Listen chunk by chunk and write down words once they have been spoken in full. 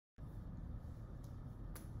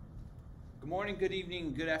morning, good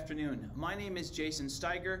evening, good afternoon. My name is Jason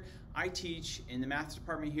Steiger. I teach in the math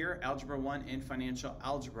department here, Algebra 1 and Financial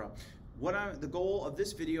Algebra. The goal of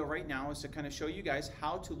this video right now is to kind of show you guys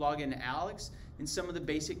how to log into ALEKS and some of the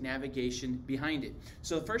basic navigation behind it.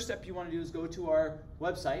 So the first step you want to do is go to our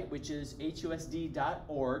website, which is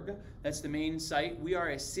husd.org. That's the main site. We are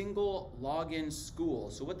a single login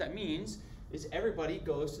school. So what that means is everybody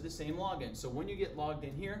goes to the same login. So when you get logged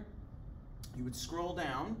in here, you would scroll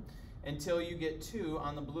down until you get to,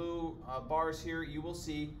 on the blue bars here, you will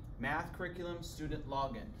see Math Curriculum Student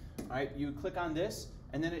Login. All right, you click on this,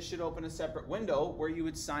 and then it should open a separate window where you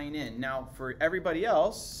would sign in. Now, for everybody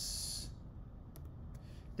else,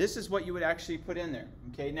 this is what you would actually put in there.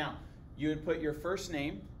 Okay, now, you would put your first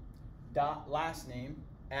name, last name,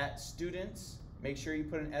 at students, make sure you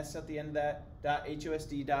put an S at the end of that,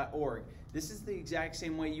 .husd.org. This is the exact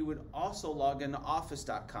same way you would also log into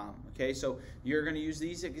office.com. Okay, so you're going to use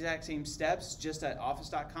these exact same steps just at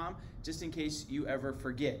office.com, just in case you ever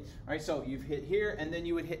forget. All right, so you've hit here, and then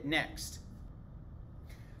you would hit next.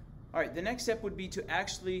 All right, the next step would be to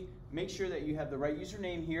actually make sure that you have the right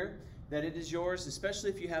username here, that it is yours,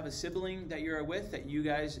 especially if you have a sibling that you're with, that you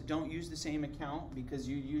guys don't use the same account because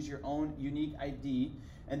you use your own unique ID.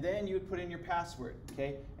 And then you would put in your password,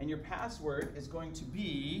 okay? And your password is going to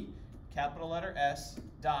be capital letter S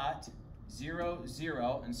dot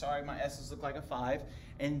 00, and sorry, my S's look like a 5,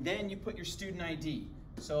 and then you put your student ID.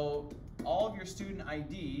 So all of your student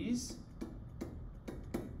IDs,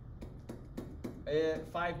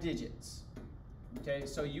 5 digits. Okay,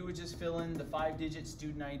 so you would just fill in the 5-digit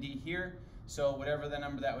student ID here. So whatever the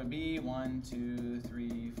number that would be, 1, 2,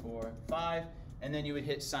 3, 4, 5, and then you would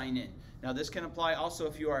hit sign in. Now this can apply also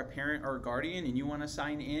if you are a parent or a guardian and you want to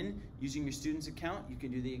sign in using your student's account. You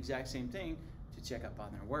can do the exact same thing to check up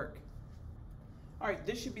on their work. All right,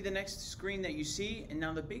 this should be the next screen that you see. And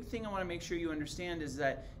now the big thing I want to make sure you understand is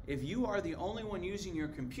that if you are the only one using your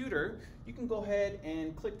computer, you can go ahead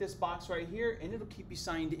and click this box right here and it'll keep you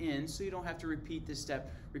signed in so you don't have to repeat this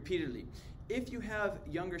step repeatedly. If you have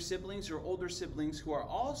younger siblings or older siblings who are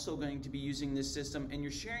also going to be using this system and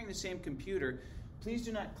you're sharing the same computer, please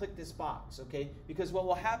do not click this box, okay? Because what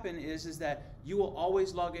will happen is that you will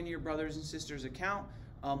always log into your brother's and sister's account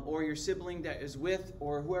or your sibling that is with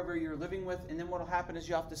or whoever you're living with, and then what will happen is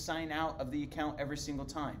you have to sign out of the account every single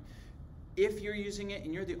time. If you're using it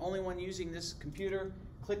and you're the only one using this computer,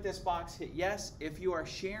 click this box, hit yes. If you are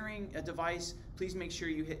sharing a device, please make sure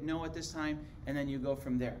you hit no at this time, and then you go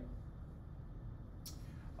from there.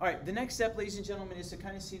 All right, the next step, ladies and gentlemen, is to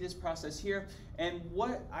kind of see this process here. And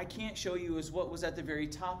what I can't show you is what was at the very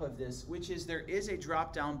top of this, which is there is a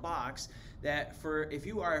drop-down box that for if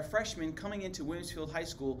you are a freshman coming into Williamsfield High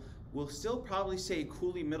School, will still probably say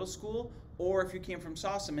Cooley Middle School, or if you came from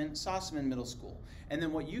Sossaman Middle School. And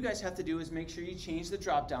then what you guys have to do is make sure you change the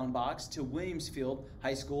drop-down box to Williamsfield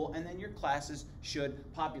High School, and then your classes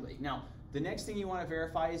should populate. Now, the next thing you want to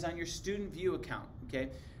verify is on your student view account, okay?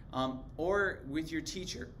 Or with your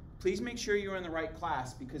teacher. Please make sure you're in the right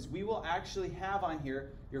class because we will actually have on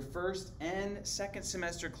here your first and second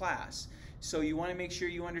semester class. So you want to make sure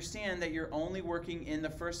you understand that you're only working in the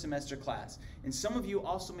first semester class. And some of you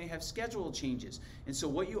also may have schedule changes. And so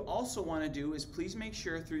what you also want to do is please make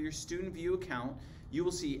sure through your student view account, you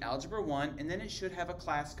will see Algebra 1 and then it should have a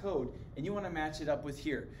class code and you want to match it up with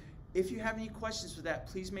here. If you have any questions with that,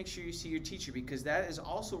 please make sure you see your teacher because that is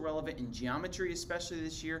also relevant in geometry, especially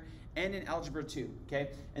this year, and in Algebra 2,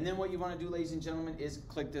 okay? And then what you want to do, ladies and gentlemen, is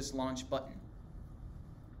click this launch button.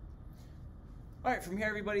 All right, from here,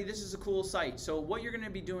 everybody, this is a cool site. So what you're going to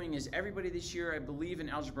be doing is everybody this year, I believe in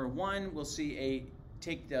Algebra 1, will see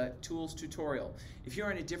take the tools tutorial. If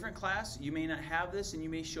you're in a different class, you may not have this and you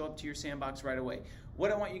may show up to your sandbox right away.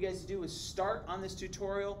 What I want you guys to do is start on this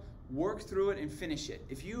tutorial, work through it and finish it.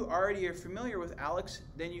 If you already are familiar with ALEKS,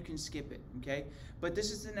 then you can skip it, okay? But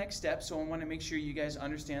this is the next step, so I want to make sure you guys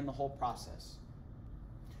understand the whole process.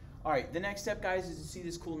 All right, the next step, guys, is to see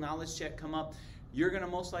this cool knowledge check come up. You're going to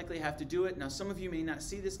most likely have to do it. Now, some of you may not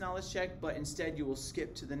see this knowledge check, but instead you will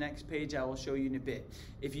skip to the next page I will show you in a bit.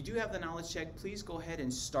 If you do have the knowledge check, please go ahead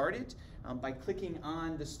and start it by clicking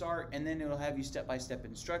on the start, and then it'll have you step-by-step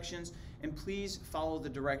instructions. And please follow the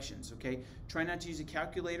directions, okay? Try not to use a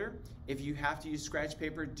calculator. If you have to use scratch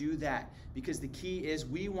paper, do that. Because the key is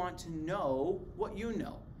we want to know what you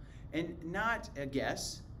know. And not a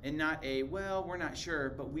guess, and not a, well, we're not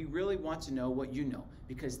sure, but we really want to know what you know.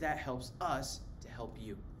 Because that helps us to help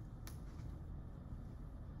you.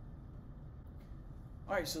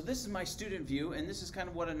 All right, so this is my student view, and this is kind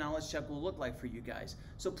of what a knowledge check will look like for you guys.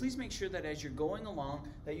 So please make sure that as you're going along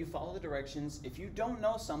that you follow the directions. If you don't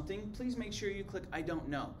know something, please make sure you click I don't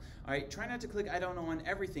know. All right, try not to click I don't know on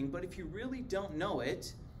everything, but if you really don't know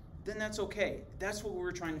it, then that's okay. That's what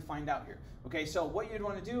we're trying to find out here. Okay, so what you'd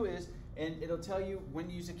want to do is, and it'll tell you when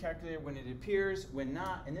to use a calculator, when it appears, when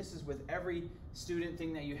not, and this is with every student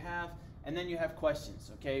thing that you have. And then you have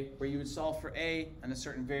questions, okay, where you would solve for A on a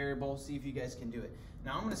certain variable, see if you guys can do it.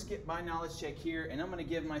 Now I'm going to skip my knowledge check here, and I'm going to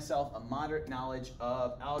give myself a moderate knowledge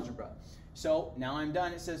of algebra. So now I'm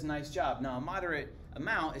done. It says nice job. Now a moderate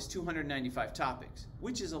amount is 295 topics,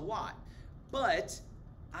 which is a lot. But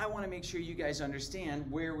I want to make sure you guys understand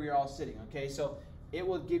where we're all sitting, okay? So it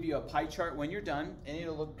will give you a pie chart when you're done, and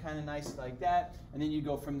it'll look kind of nice like that, and then you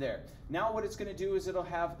go from there. Now what it's going to do is it'll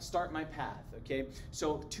have start my path, okay?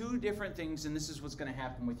 So two different things, and this is what's going to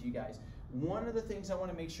happen with you guys. One of the things I want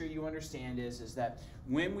to make sure you understand is that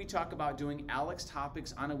when we talk about doing ALEKS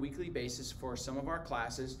topics on a weekly basis for some of our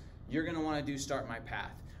classes, you're going to want to do start my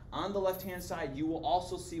path. On the left-hand side, you will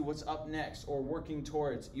also see what's up next or working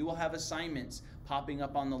towards. You will have assignments popping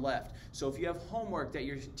up on the left. So if you have homework that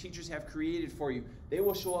your teachers have created for you, they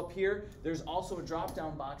will show up here. There's also a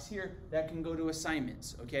drop-down box here that can go to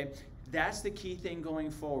assignments, okay? That's the key thing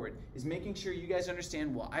going forward, is making sure you guys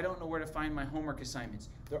understand, well, I don't know where to find my homework assignments.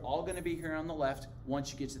 They're all going to be here on the left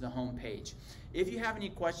once you get to the home page. If you have any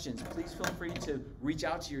questions, please feel free to reach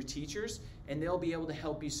out to your teachers, and they'll be able to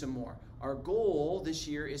help you some more. Our goal this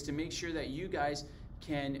year is to make sure that you guys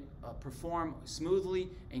can perform smoothly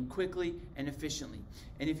and quickly and efficiently.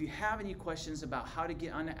 And if you have any questions about how to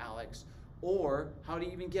get onto ALEKS or how to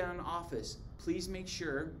even get on Office, please make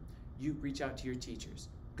sure you reach out to your teachers.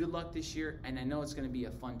 Good luck this year, and I know it's going to be a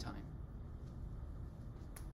fun time.